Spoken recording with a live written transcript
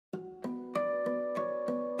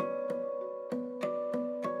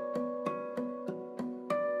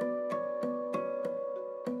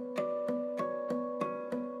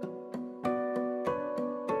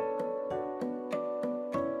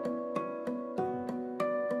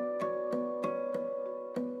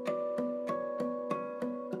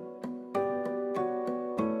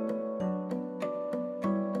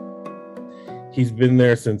He's been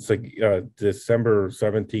there since like December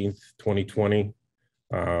 17th, 2020.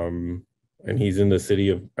 And he's in the city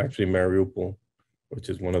of actually Mariupol, which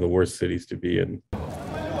is one of the worst cities to be in.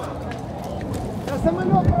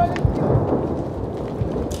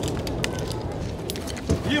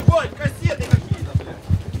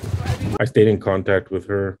 I stayed in contact with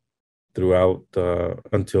her throughout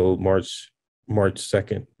until March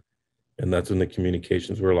 2nd. And that's when the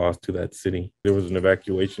communications were lost to that city. There was an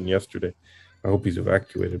evacuation yesterday. I hope he's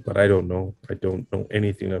evacuated, but I don't know. I don't know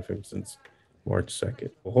anything of him since March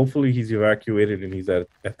 2nd. Well, hopefully he's evacuated and he's at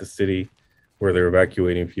the city where they're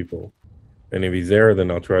evacuating people. And if he's there,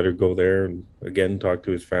 then I'll try to go there and again talk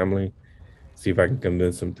to his family, see if I can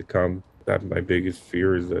convince him to come. That my biggest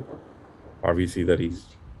fear is that obviously that he's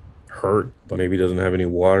hurt, but maybe doesn't have any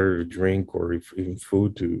water to drink or even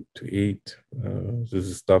food to eat. This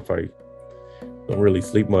is stuff I don't really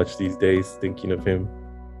sleep much these days thinking of him.